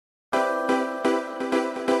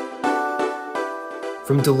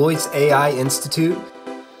From Deloitte's AI Institute,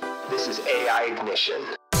 this is AI Ignition,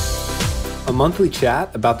 a monthly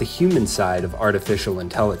chat about the human side of artificial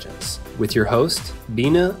intelligence with your host,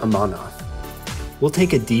 Bina Amanoff. We'll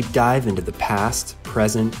take a deep dive into the past,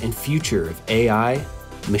 present, and future of AI,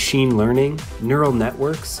 machine learning, neural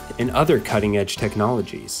networks, and other cutting-edge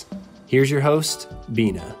technologies. Here's your host,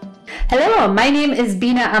 Bina. Hello, my name is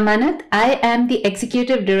Bina Amanat. I am the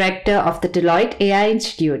Executive Director of the Deloitte AI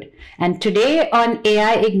Institute. And today on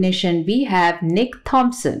AI Ignition, we have Nick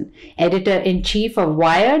Thompson, Editor-in-Chief of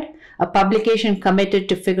Wired, a publication committed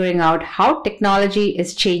to figuring out how technology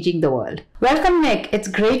is changing the world. Welcome, Nick. It's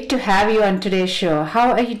great to have you on today's show.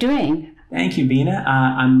 How are you doing? Thank you, Bina.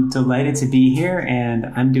 I'm delighted to be here, and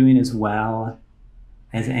I'm doing as well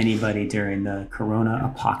as anybody during the corona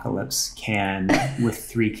apocalypse can, with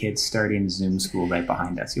 3 kids starting Zoom school right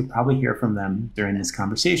behind us. You'll probably hear from them during this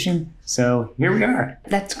conversation. So here we are.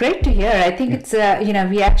 That's great to hear. I think it's,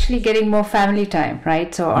 we're actually getting more family time,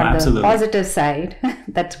 right? So on the positive side,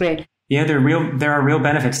 that's great. Yeah, there are real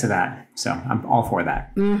benefits to that. So I'm all for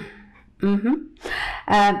that. Mm-hmm. One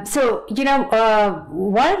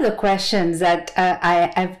of the questions that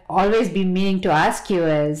I've always been meaning to ask you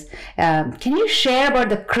is, can you share about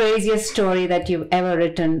the craziest story that you've ever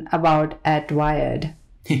written about at Wired?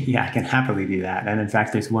 Yeah, I can happily do that. And in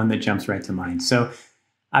fact, there's one that jumps right to mind. So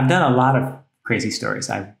I've done a lot of crazy stories.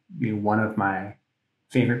 One of my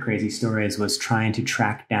favorite crazy stories was trying to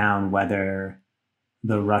track down whether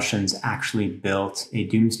the Russians actually built a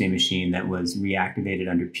doomsday machine that was reactivated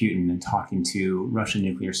under Putin, and talking to Russian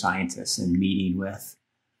nuclear scientists and meeting with,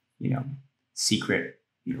 secret,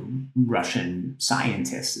 Russian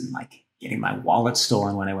scientists, and getting my wallet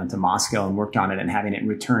stolen when I went to Moscow and worked on it and having it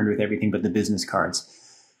returned with everything but the business cards.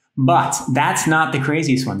 But that's not the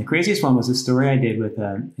craziest one. The craziest one was a story I did with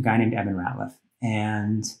a guy named Evan Ratliff.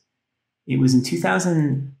 And it was in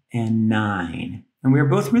 2009. And we were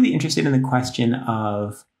both really interested in the question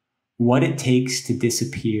of what it takes to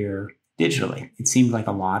disappear digitally. It seemed like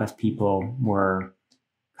a lot of people were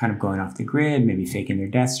kind of going off the grid, maybe faking their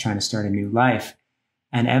deaths, trying to start a new life.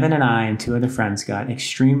 And Evan and I and 2 other friends got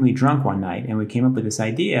extremely drunk one night, and we came up with this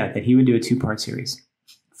idea that he would do a 2-part series.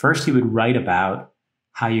 First, he would write about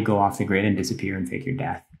how you go off the grid and disappear and fake your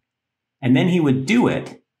death. And then he would do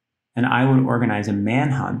it, and I would organize a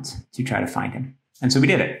manhunt to try to find him. And so we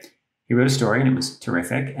did it. He wrote a story, and it was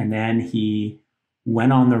terrific. And then he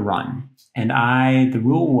went on the run. And the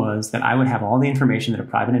rule was that I would have all the information that a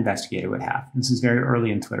private investigator would have. This is very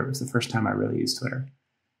early in Twitter. It was the first time I really used Twitter.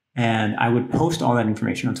 And I would post all that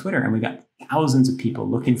information on Twitter. And we got thousands of people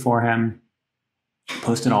looking for him,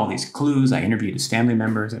 posted all these clues. I interviewed his family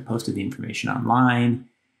members. I posted the information online.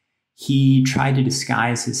 He tried to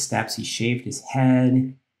disguise his steps. He shaved his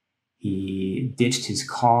head. He ditched his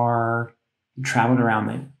car. He traveled around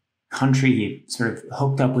the country. He sort of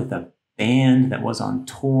hooked up with a band that was on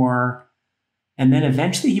tour. And then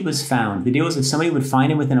eventually he was found. The deal was if somebody would find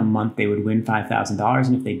him within a month, they would win $5,000.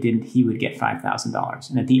 And if they didn't, he would get $5,000.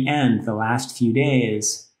 And at the end, the last few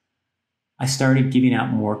days, I started giving out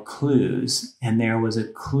more clues. And there was a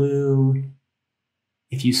clue.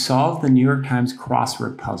 If you solved the New York Times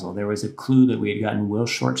crossword puzzle, there was a clue that we had gotten Will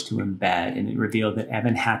Shortz to embed. And it revealed that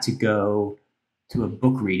Evan had to go to a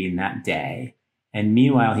book reading that day. And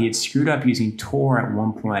meanwhile, he had screwed up using Tor at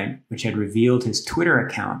one point, which had revealed his Twitter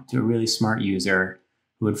account to a really smart user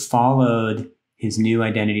who had followed his new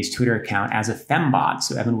identity's Twitter account as a fembot,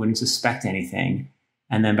 so Evan wouldn't suspect anything.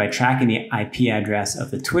 And then by tracking the IP address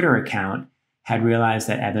of the Twitter account, had realized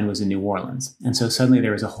that Evan was in New Orleans. And so suddenly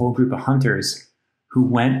there was a whole group of hunters who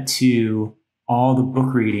went to all the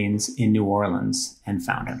book readings in New Orleans and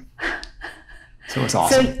found him. So it was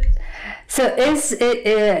awesome. So is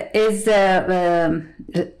the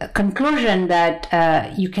conclusion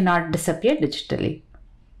that you cannot disappear digitally?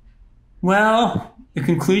 Well, the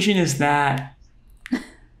conclusion is that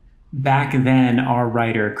back then our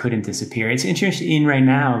writer couldn't disappear. It's interesting right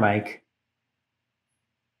now,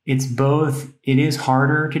 it is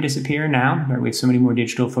harder to disappear now, right? We have so many more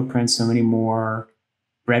digital footprints, so many more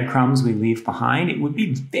breadcrumbs we leave behind. It would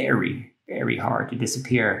be very, very hard to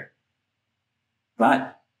disappear.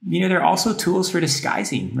 But there are also tools for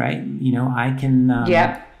disguising, right? I can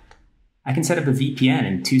set up a VPN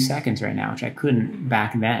in 2 seconds right now, which I couldn't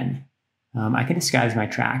back then. I can disguise my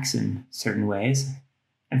tracks in certain ways.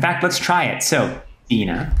 In fact, let's try it. So,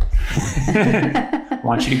 Bina, I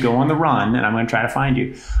want you to go on the run, and I'm going to try to find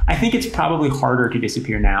you. I think it's probably harder to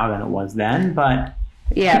disappear now than it was then, but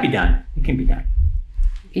it can be done. It can be done.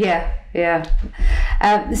 Yeah.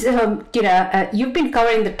 You've been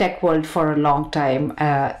covering the tech world for a long time.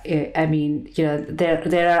 I mean,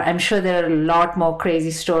 there are. I'm sure there are a lot more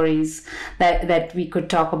crazy stories that we could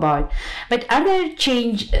talk about. But are there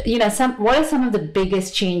what are some of the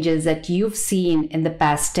biggest changes that you've seen in the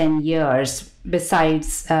past 10 years?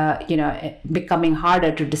 Besides, becoming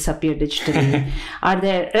harder to disappear digitally, are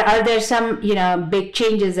there some big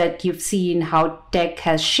changes that you've seen how tech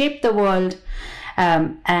has shaped the world,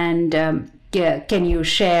 can you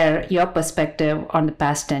share your perspective on the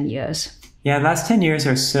past 10 years? Yeah, the last 10 years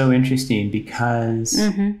are so interesting because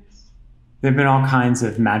there have been all kinds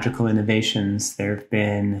of magical innovations. There have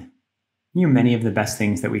been many of the best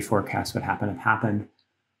things that we forecast would happen have happened.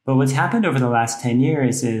 But what's happened over the last 10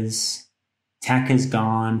 years is tech has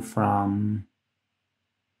gone from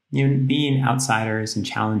being outsiders and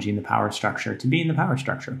challenging the power structure to being the power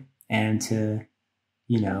structure, and to,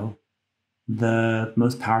 the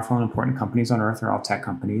most powerful and important companies on earth are all tech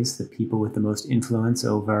companies. The people with the most influence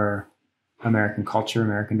over American culture,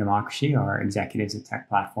 American democracy, are executives at tech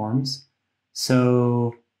platforms.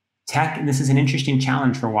 So tech, and this is an interesting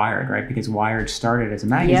challenge for Wired, right? Because Wired started as a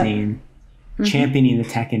magazine championing the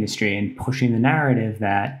tech industry and pushing the narrative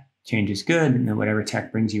that change is good and that whatever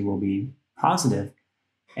tech brings you will be positive.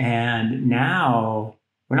 And now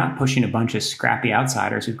we're not pushing a bunch of scrappy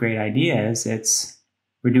outsiders with great ideas.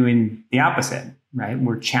 We're doing the opposite, right?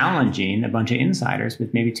 We're challenging a bunch of insiders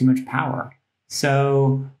with maybe too much power.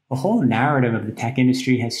 So the whole narrative of the tech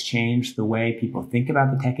industry has changed. The way people think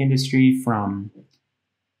about the tech industry from,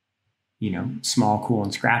 small, cool,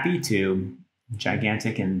 and scrappy to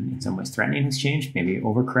gigantic and in some ways threatening has changed, maybe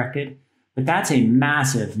overcorrected. But that's a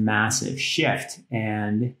massive, massive shift.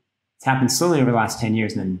 And it's happened slowly over the last 10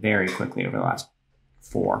 years and then very quickly over the last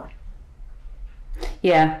 4.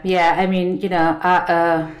 Yeah. I mean,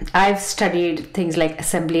 I've studied things like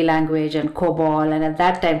assembly language and COBOL, and at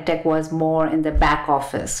that time, tech was more in the back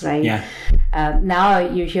office, right? Yeah. Now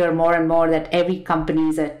you hear more and more that every company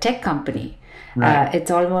is a tech company. Right.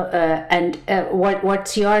 It's almost,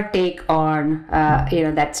 what's your take on,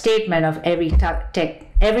 that statement of every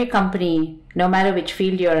company, no matter which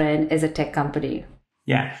field you're in, is a tech company?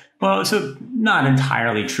 Yeah. Well, so not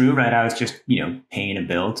entirely true, right? I was just, paying a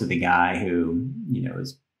bill to the guy who,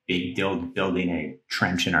 is building a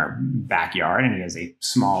trench in our backyard, and it is a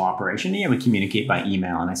small operation. Yeah, we communicate by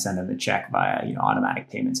email, and I send him the check via, automatic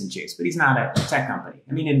payments and Chase, but he's not a tech company.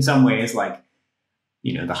 I mean, in some ways, like,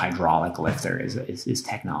 the hydraulic lifter is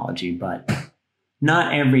technology, but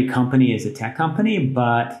not every company is a tech company,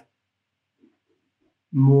 but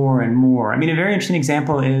more and more. I mean, a very interesting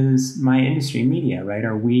example is my industry, media, right?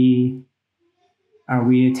 Are we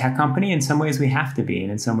a tech company? In some ways we have to be.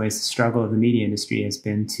 And in some ways the struggle of the media industry has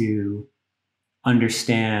been to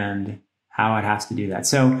understand how it has to do that.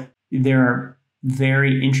 So there are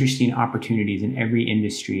very interesting opportunities in every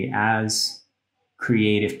industry as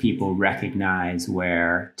creative people recognize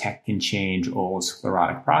where tech can change old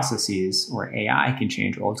sclerotic processes, or AI can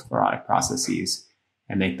change old sclerotic processes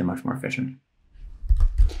and make them much more efficient.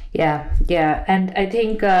 Yeah. And I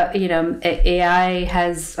think, AI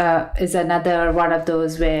is another one of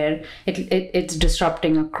those where it's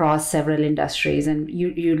disrupting across several industries. And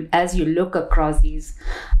as you look across these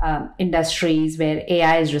industries where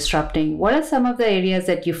AI is disrupting, what are some of the areas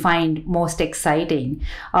that you find most exciting?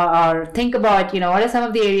 Or think about, what are some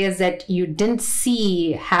of the areas that you didn't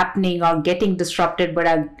see happening or getting disrupted, but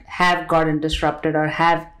have gotten disrupted or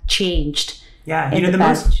have changed? Yeah, the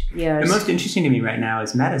most interesting to me right now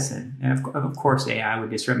is medicine. And of course, AI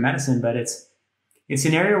would disrupt medicine, but it's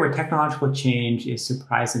an area where technological change is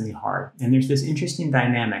surprisingly hard. And there's this interesting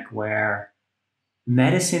dynamic where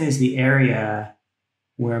medicine is the area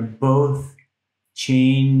where both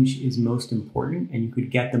change is most important and you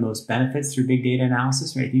could get the most benefits through big data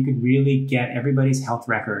analysis, right? You could really get everybody's health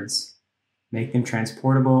records, make them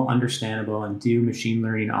transportable, understandable, and do machine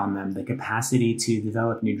learning on them. The capacity to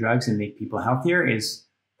develop new drugs and make people healthier is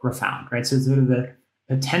profound, right? So sort of the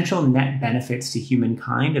potential net benefits to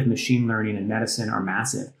humankind of machine learning and medicine are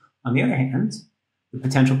massive. On the other hand, the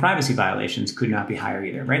potential privacy violations could not be higher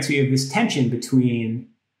either, right? So you have this tension between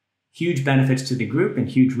huge benefits to the group and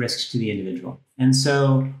huge risks to the individual. And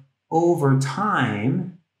so over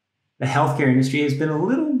time, the healthcare industry has been a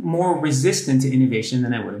little more resistant to innovation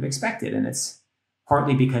than I would have expected. And it's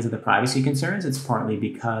partly because of the privacy concerns. It's partly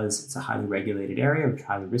because it's a highly regulated area, which is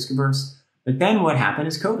highly risk averse. But then what happened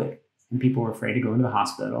is COVID, and people were afraid to go into the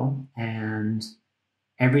hospital, and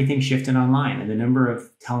everything shifted online. And the number of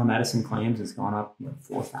telemedicine claims has gone up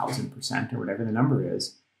 4,000% or whatever the number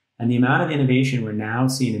is. And the amount of innovation we're now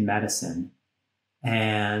seeing in medicine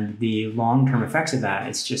And the long-term effects of that,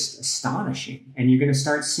 it's just astonishing. And you're going to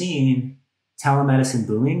start seeing telemedicine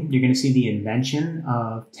booming. You're going to see the invention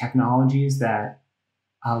of technologies that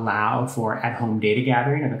allow for at-home data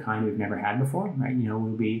gathering of a kind we've never had before, right?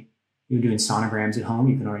 We'll be doing sonograms at home.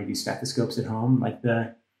 You can already do stethoscopes at home. Like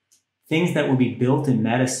the things that will be built in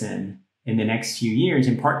medicine in the next few years,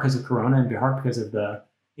 in part because of Corona and in part because of the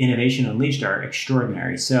innovation unleashed, are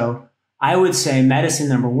extraordinary. So I would say medicine,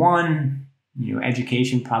 number one,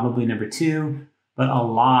 education, probably number two, but a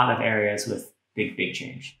lot of areas with big, big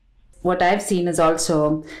change. What I've seen is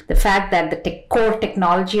also the fact that the core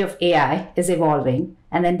technology of AI is evolving,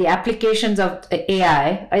 and then the applications of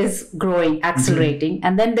AI is growing, accelerating,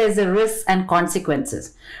 and then there's the risks and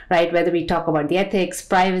consequences, right? Whether we talk about the ethics,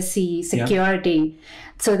 privacy, security.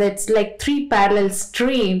 So that's like three parallel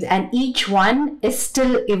streams, and each one is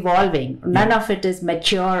still evolving. None of it is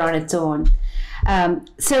mature on its own.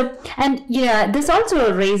 This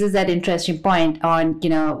also raises that interesting point on,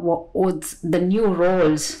 what's the new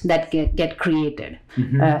roles that get created.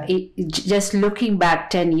 Just looking back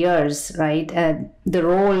 10 years, right? The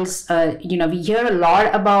roles, we hear a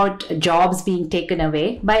lot about jobs being taken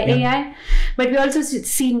away by AI, but we also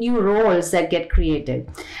see new roles that get created.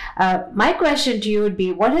 My question to you would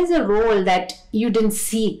be, what is a role that you didn't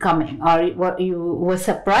see coming, or what you were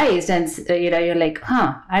surprised and, you're like,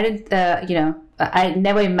 I didn't, I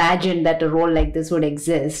never imagined that a role like this would have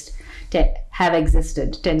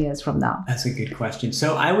existed 10 years from now? That's a good question.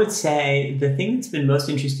 So I would say the thing that's been most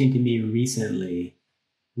interesting to me recently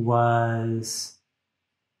was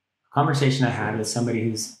a conversation I had with somebody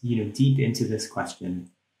who's, deep into this question.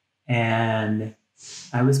 And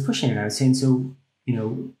I was pushing it. I was saying, so,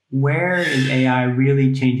 where is AI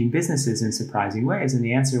really changing businesses in surprising ways? And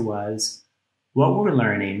the answer was, what we're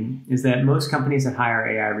learning is that most companies that hire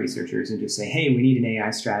AI researchers and just say, hey, we need an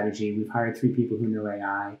AI strategy. We've hired 3 people who know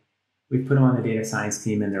AI. We've put them on the data science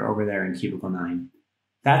team and they're over there in cubicle 9.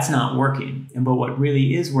 That's not working. But what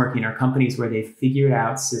really is working are companies where they've figured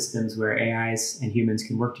out systems where AIs and humans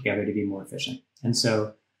can work together to be more efficient. And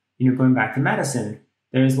so, going back to medicine,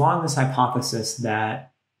 there's long this hypothesis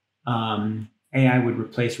that AI would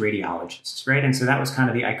replace radiologists, right? And so that was kind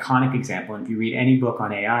of the iconic example. And if you read any book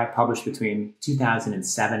on AI published between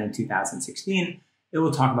 2007 and 2016, it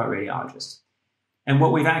will talk about radiologists. And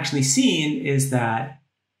what we've actually seen is that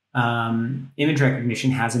image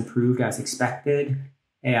recognition has improved as expected.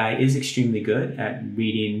 AI is extremely good at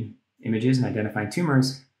reading images and identifying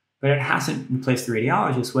tumors, but it hasn't replaced the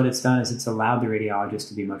radiologist. What it's done is it's allowed the radiologist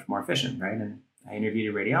to be much more efficient, right? And I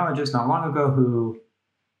interviewed a radiologist not long ago who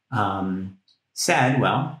said,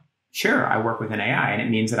 well, sure, I work with an AI, and it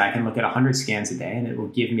means that I can look at 100 scans a day, and it will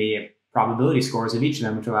give me probability scores of each of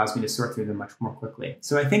them, which allows me to sort through them much more quickly.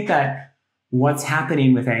 So I think that what's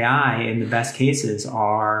happening with AI in the best cases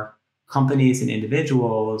are companies and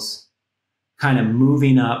individuals kind of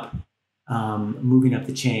moving up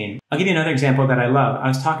the chain. I'll give you another example that I love. I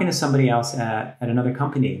was talking to somebody else at another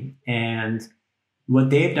company, and what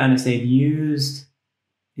they've done is they've used,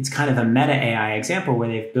 it's kind of a meta AI example where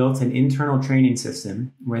they've built an internal training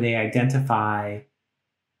system where they identify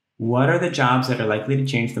what are the jobs that are likely to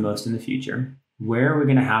change the most in the future, where are we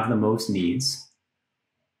going to have the most needs,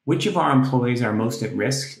 which of our employees are most at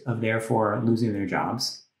risk of therefore losing their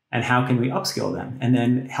jobs, and how can we upskill them, and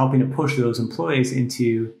then helping to push those employees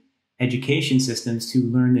into education systems to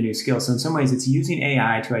learn the new skills. So in some ways, it's using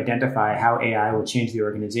AI to identify how AI will change the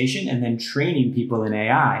organization and then training people in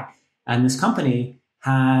AI. And this company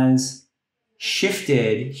has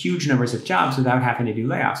shifted huge numbers of jobs without having to do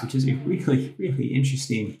layoffs, which is a really, really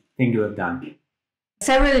interesting thing to have done.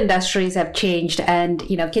 Several industries have changed, and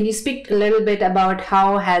can you speak a little bit about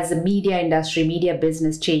how has the media industry, media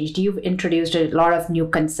business changed? You've introduced a lot of new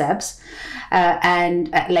concepts,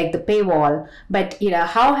 like the paywall, but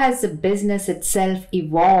how has the business itself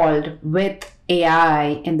evolved with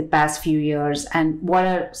AI in the past few years, and what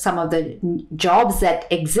are some of the jobs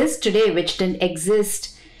that exist today which didn't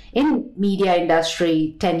exist in media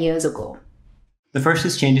industry 10 years ago? The first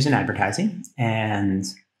is changes in advertising, and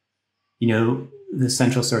the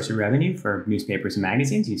central source of revenue for newspapers and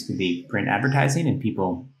magazines used to be print advertising and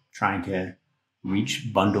people trying to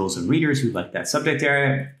reach bundles of readers who like that subject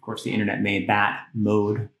area. Of course, the internet made that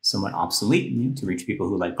mode somewhat obsolete. To reach people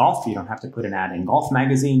who like golf, you don't have to put an ad in Golf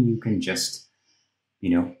magazine. You can just,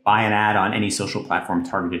 buy an ad on any social platform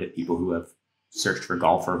targeted at people who have searched for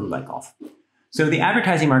golf or who like golf. So the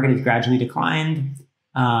advertising market has gradually declined,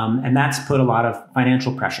 and that's put a lot of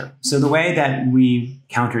financial pressure. So the way that we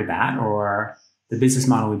countered that, or the business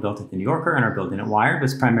model we built at The New Yorker and are building at Wired,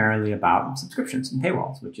 was primarily about subscriptions and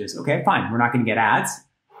paywalls, which is, okay, fine, we're not going to get ads,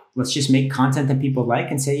 let's just make content that people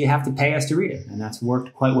like and say you have to pay us to read it. And that's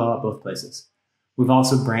worked quite well at both places. We've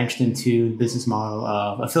also branched into the business model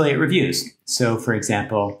of affiliate reviews. So for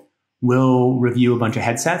example, we'll review a bunch of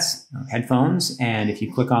headphones, and if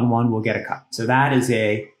you click on one, we'll get a cut. So that is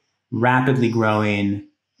a rapidly growing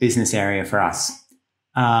business area for us.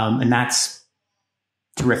 And that's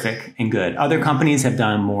terrific and good. Other companies have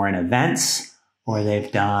done more in events, or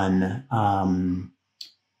they've done,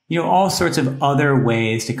 all sorts of other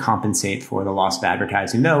ways to compensate for the loss of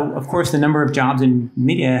advertising. Though, of course, the number of jobs in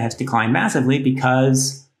media has declined massively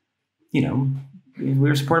because, we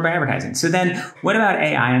were supported by advertising. So then what about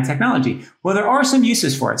AI and technology? Well, there are some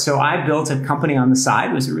uses for it. So I built a company on the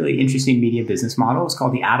side. It was a really interesting media business model. It's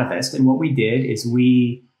called the Atavist. And what we did is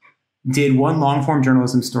we did one long form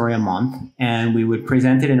journalism story a month, and we would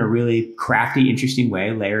present it in a really crafty, interesting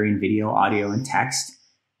way, layering video, audio, and text.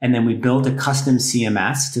 And then we built a custom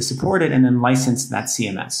CMS to support it and then licensed that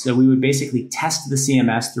CMS. So we would basically test the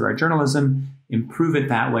CMS through our journalism, improve it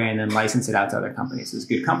that way, and then license it out to other companies. It was a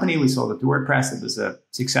good company. We sold it to WordPress. It was a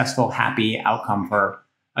successful, happy outcome for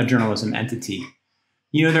a journalism entity.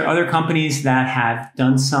 There are other companies that have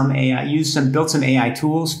done some AI, built some AI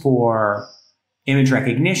tools for image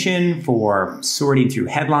recognition, for sorting through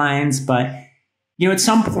headlines. But, at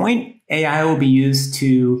some point, AI will be used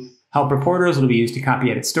to help reporters. It'll be used to copy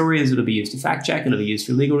edit stories. It'll be used to fact check. It'll be used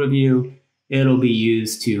for legal review. It'll be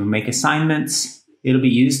used to make assignments. It'll be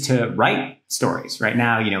used to write stories. Right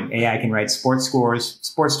now, AI can write sports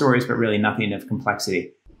stories, but really nothing of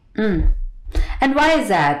complexity. And why is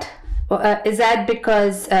that? Is that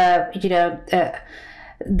because,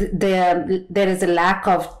 there is a lack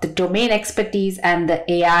of the domain expertise and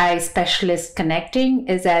the AI specialist connecting?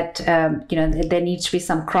 Is that, there needs to be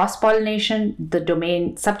some cross-pollination, the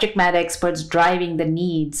domain subject matter experts driving the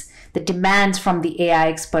needs, the demands from the AI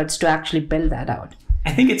experts to actually build that out?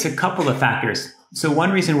 I think it's a couple of factors. So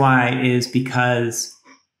one reason why is because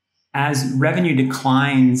as revenue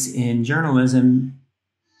declines in journalism,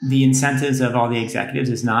 the incentives of all the executives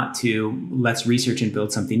is not to let's research and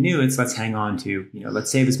build something new. It's let's hang on to,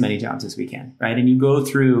 let's save as many jobs as we can, right? And you go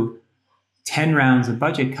through 10 rounds of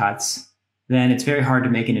budget cuts, then it's very hard to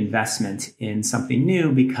make an investment in something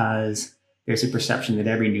new because there's a perception that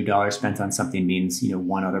every new dollar spent on something means,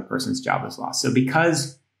 one other person's job is lost. So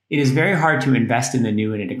because it is very hard to invest in the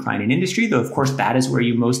new in a declining industry, though, of course, that is where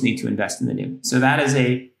you most need to invest in the new. So that is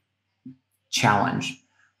a challenge.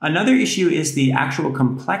 Another issue is the actual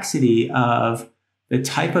complexity of the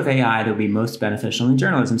type of AI that will be most beneficial in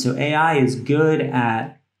journalism. So AI is good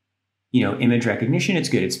at, image recognition. It's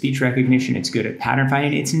good at speech recognition. It's good at pattern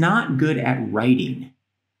finding. It's not good at writing.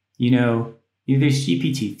 There's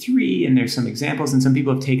GPT-3 and there's some examples and some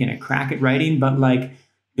people have taken a crack at writing, but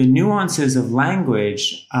the nuances of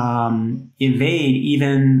language evade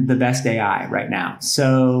even the best AI right now.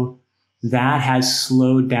 So that has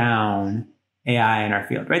slowed down AI in our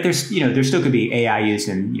field, right? There still could be AI used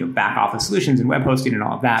in, back office solutions and web hosting and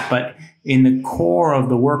all of that. But in the core of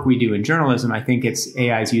the work we do in journalism, I think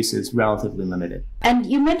AI's use is relatively limited. And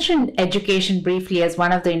you mentioned education briefly as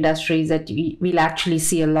one of the industries that we'll actually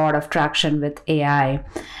see a lot of traction with AI.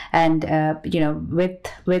 And, with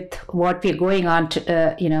what we're going on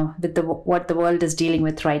to, with what the world is dealing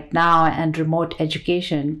with right now and remote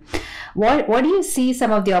education, what do you see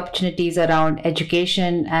some of the opportunities around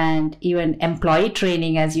education and even employee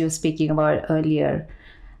training, as you were speaking about earlier?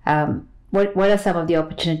 What are some of the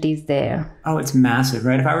opportunities there? Oh, it's massive,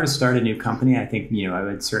 right? If I were to start a new company, I think, I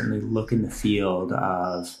would certainly look in the field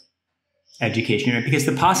of education, right? Because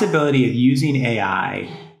the possibility of using AI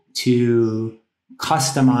to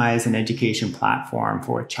customize an education platform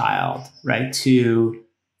for a child, right? To,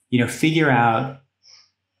 figure out,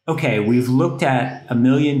 okay, we've looked at 1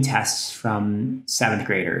 million tests from 7th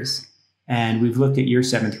graders, and we've looked at your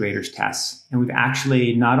 7th graders' tests, and we've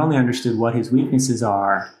actually not only understood what his weaknesses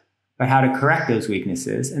are, but how to correct those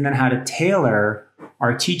weaknesses, and then how to tailor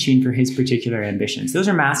our teaching for his particular ambitions. Those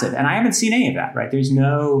are massive. And I haven't seen any of that, right? There's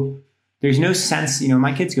no sense,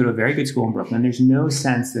 my kids go to a very good school in Brooklyn. There's no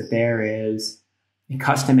sense that there is a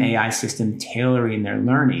custom AI system tailoring their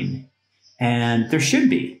learning. And there should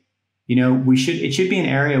be, it should be an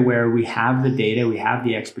area where we have the data, we have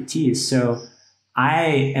the expertise. So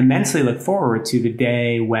I immensely look forward to the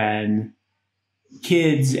day when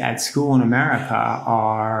kids at school in America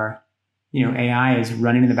are, AI is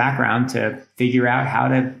running in the background to figure out how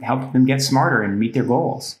to help them get smarter and meet their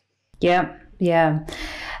goals. Yeah.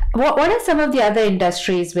 What are some of the other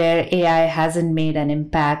industries where AI hasn't made an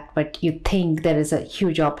impact, but you think there is a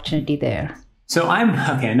huge opportunity there? So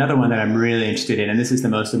another one that I'm really interested in, and this is the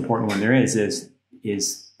most important one there is the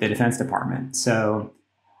Defense Department. So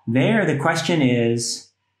there, the question is,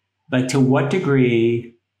 like, to what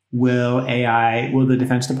degree will the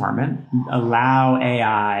Defense Department allow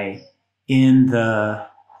AI in the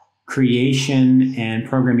creation and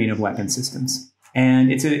programming of weapon systems?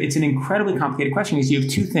 And it's an incredibly complicated question because you have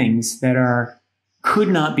two things that could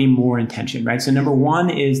not be more in tension, right? So number one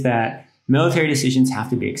is that military decisions have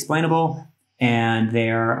to be explainable, and they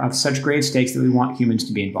are of such grave stakes that we want humans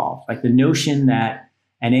to be involved. Like the notion that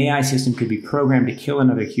an AI system could be programmed to kill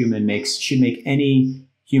another human should make any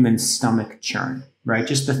human's stomach churn, right?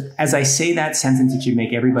 As I say that sentence, it should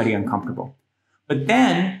make everybody uncomfortable. But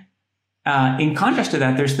then, in contrast to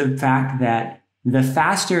that, there's the fact that the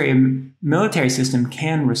faster a military system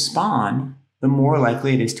can respond, the more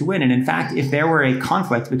likely it is to win. And in fact, if there were a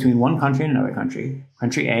conflict between one country and another country,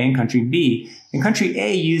 country A and country B, and country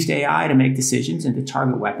A used AI to make decisions and to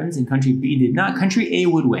target weapons, and country B did not, country A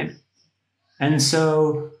would win. And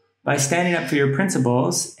so by standing up for your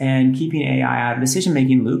principles and keeping AI out of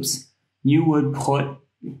decision-making loops, you would put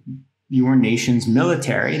your nation's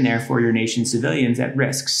military and therefore your nation's civilians at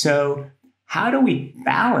risk. So how do we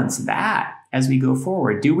balance that as we go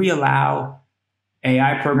forward? Do we allow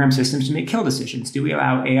AI program systems to make kill decisions? Do we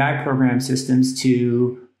allow AI program systems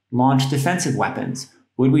to launch defensive weapons?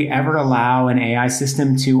 Would we ever allow an AI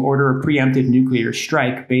system to order a preemptive nuclear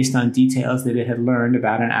strike based on details that it had learned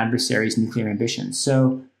about an adversary's nuclear ambitions?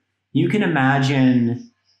 So you can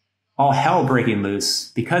imagine all hell breaking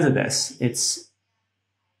loose because of this. It's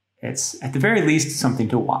at the very least something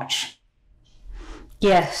to watch.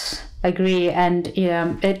 Yes, agree. And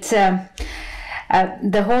it's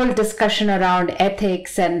the whole discussion around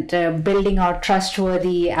ethics and building out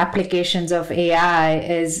trustworthy applications of AI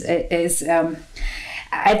is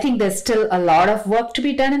I think there's still a lot of work to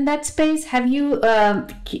be done in that space. Have you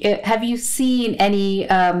seen any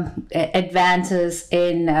advances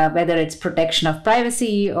in whether it's protection of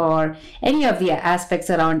privacy or any of the aspects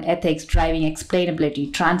around ethics, driving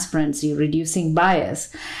explainability, transparency, reducing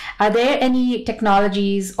bias? Are there any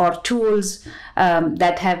technologies or tools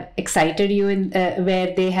that have excited you in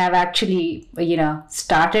where they have actually,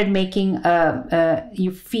 started making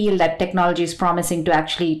you feel that technology is promising to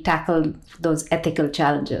actually tackle those ethical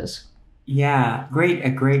challenges? Yeah, a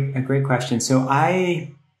great question. So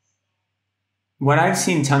what I've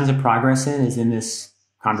seen tons of progress in is in this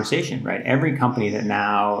conversation, right? Every company that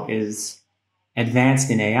now is advanced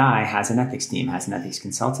in AI has an ethics team, has an ethics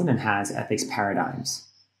consultant, and has ethics paradigms,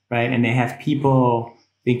 right? And they have people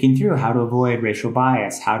thinking through how to avoid racial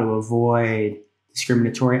bias, how to avoid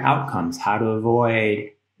discriminatory outcomes, how to avoid,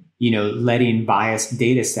 letting biased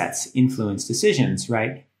data sets influence decisions,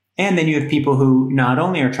 right? And then you have people who not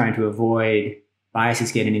only are trying to avoid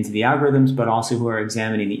biases getting into the algorithms, but also who are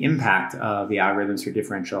examining the impact of the algorithms for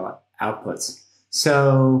differential outputs.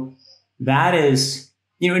 So that is,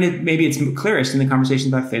 and maybe it's clearest in the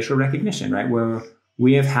conversation about facial recognition, right? Where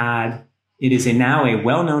we have had, it is now a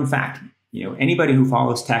well-known fact. Anybody who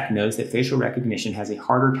follows tech knows that facial recognition has a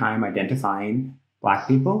harder time identifying Black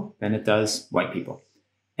people than it does white people.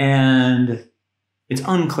 And it's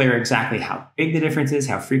unclear exactly how big the difference is,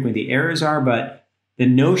 how frequent the errors are, but the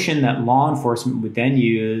notion that law enforcement would then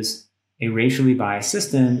use a racially biased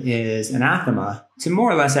system is anathema to more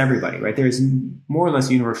or less everybody, right? There's more or less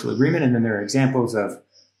universal agreement. And then there are examples of,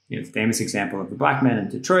 the famous example of the Black man in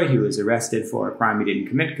Detroit who was arrested for a crime he didn't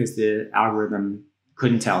commit because the algorithm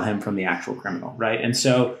couldn't tell him from the actual criminal, right? And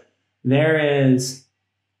so there is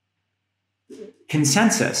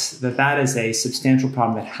consensus that is a substantial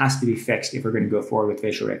problem that has to be fixed if we're going to go forward with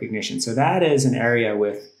facial recognition. So that is an area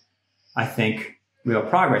with, I think, real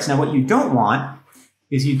progress. Now, what you don't want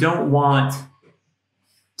is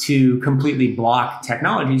to completely block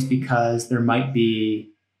technologies because there might be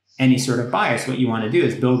any sort of bias. What you want to do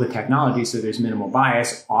is build the technology so there's minimal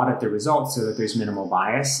bias, audit the results so that there's minimal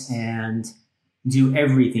bias, and do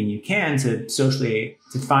everything you can to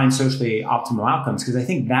find socially optimal outcomes. Because I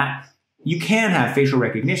think that you can have facial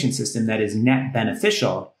recognition system that is net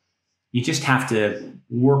beneficial. You just have to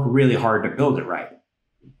work really hard to build it right.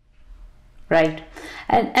 Right.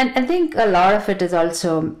 And I think a lot of it is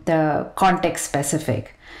also the context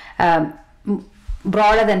specific.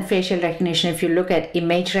 Broader than facial recognition, if you look at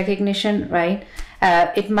image recognition, right?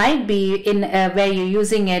 It might be in where you're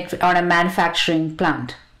using it on a manufacturing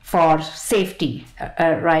plant for safety,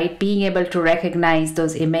 right? Being able to recognize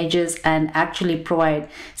those images and actually provide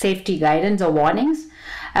safety guidance or warnings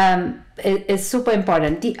is super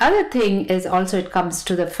important. The other thing is also it comes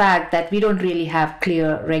to the fact that we don't really have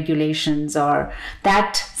clear regulations, or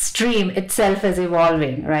that stream itself is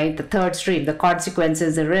evolving, right? The third stream, the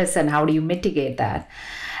consequences, the risks, and how do you mitigate that?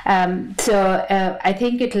 I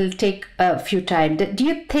think it'll take a few time. Do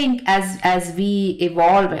you think as we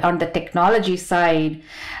evolve on the technology side,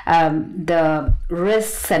 the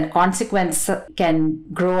risks and consequences can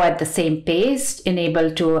grow at the same pace,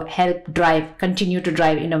 enable to help continue to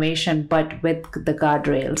drive innovation, but with the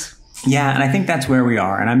guardrails? Yeah, and I think that's where we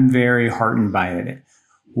are, and I'm very heartened by it.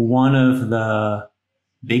 One of the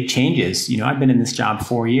big changes, I've been in this job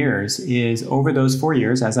 4 years, is over those 4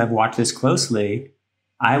 years, as I've watched this closely,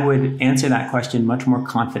 I would answer that question much more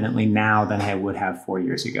confidently now than I would have 4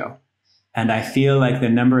 years ago. And I feel like the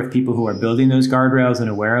number of people who are building those guardrails and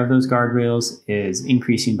aware of those guardrails is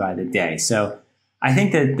increasing by the day. So I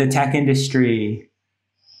think that the tech industry,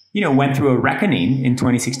 went through a reckoning in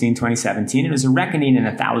 2016, 2017. It was a reckoning in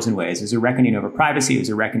 1,000 ways. It was a reckoning over privacy. It was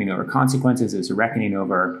a reckoning over consequences. It was a reckoning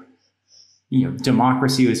over,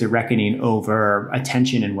 democracy. It was a reckoning over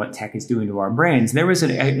attention and what tech is doing to our brains. There was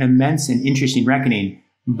an immense and interesting reckoning.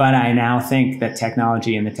 But I now think that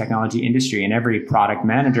technology and the technology industry and every product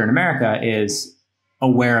manager in America is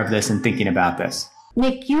aware of this and thinking about this.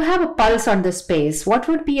 Nick, you have a pulse on the space. What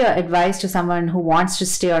would be your advice to someone who wants to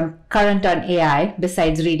stay current on AI,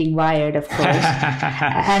 besides reading Wired, of course,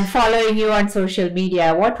 and following you on social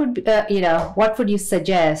media? What would you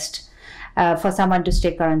suggest for someone to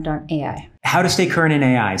stay current on AI? How to stay current in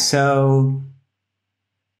AI. So,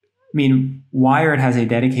 Wired has a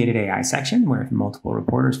dedicated AI section where multiple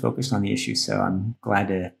reporters focused on the issue. So I'm glad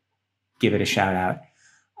to give it a shout out.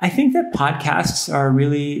 I think that podcasts are a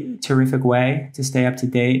really terrific way to stay up to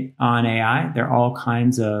date on AI. There are all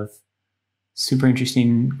kinds of super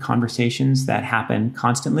interesting conversations that happen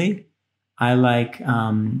constantly. I like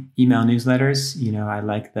email newsletters. I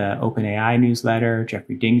like the OpenAI newsletter,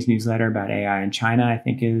 Jeffrey Ding's newsletter about AI in China, I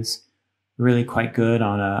think is really quite good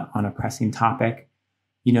on a pressing topic.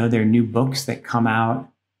 There are new books that come out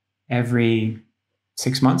every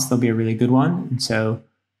 6 months. There'll be a really good one. And so,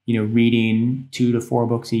 reading 2 to 4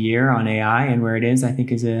 books a year on AI and where it is, I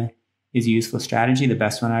think is a useful strategy. The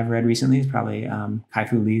best one I've read recently is probably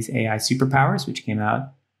Kai-Fu Lee's AI Superpowers, which came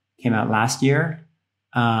out last year.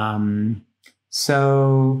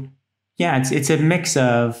 So yeah, it's a mix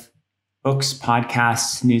of books,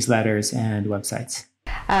 podcasts, newsletters, and websites.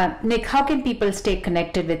 Nick, how can people stay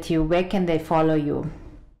connected with you? Where can they follow you?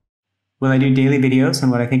 Well, I do daily videos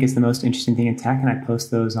on what I think is the most interesting thing in tech, and I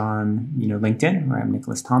post those on, LinkedIn, where I'm Nick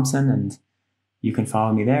Thompson, and you can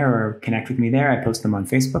follow me there or connect with me there. I post them on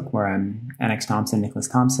Facebook, where I'm NX Thompson, Nicholas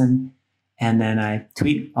Thompson, and then I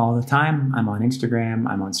tweet all the time. I'm on Instagram,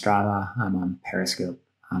 I'm on Strava, I'm on Periscope.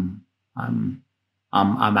 I'm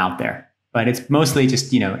out there, but it's mostly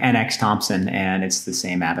just NX Thompson, and it's the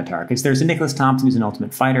same avatar because there's a Nicholas Thompson who's an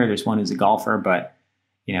ultimate fighter. There's one who's a golfer, but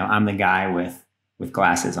I'm the guy with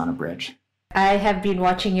glasses on a bridge. I have been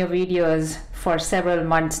watching your videos for several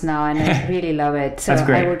months now, and I really love it. So That's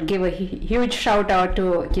great. I would give a huge shout out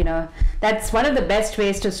to, that's one of the best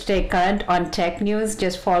ways to stay current on tech news.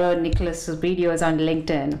 Just follow Nicholas's videos on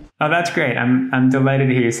LinkedIn. Oh, that's great. I'm delighted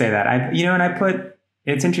to hear you say that.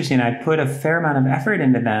 It's interesting. I put a fair amount of effort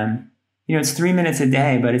into them. It's 3 minutes a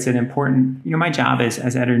day, but it's an important, my job as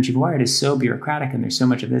editor-in-chief of Wired is so bureaucratic, and there's so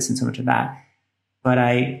much of this and so much of that. But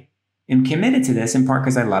I am committed to this in part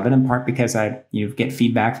because I love it, in part because I get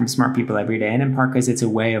feedback from smart people every day, and in part because it's a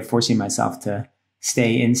way of forcing myself to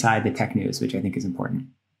stay inside the tech news, which I think is important.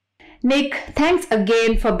 Nick, thanks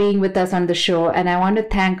again for being with us on the show, and I want to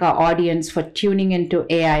thank our audience for tuning into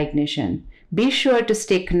AI Ignition. Be sure to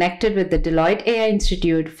stay connected with the Deloitte AI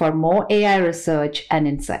Institute for more AI research and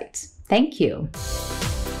insights. Thank you.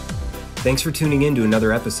 Thanks for tuning in to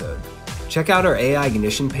another episode. Check out our AI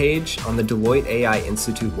Ignition page on the Deloitte AI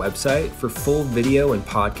Institute website for full video and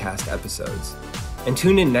podcast episodes. And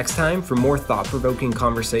tune in next time for more thought-provoking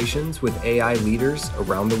conversations with AI leaders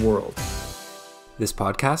around the world. This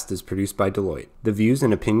podcast is produced by Deloitte. The views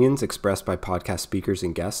and opinions expressed by podcast speakers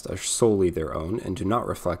and guests are solely their own and do not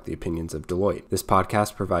reflect the opinions of Deloitte. This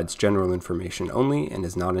podcast provides general information only and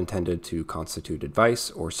is not intended to constitute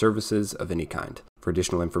advice or services of any kind. For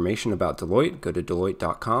additional information about Deloitte, go to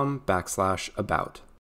deloitte.com/about.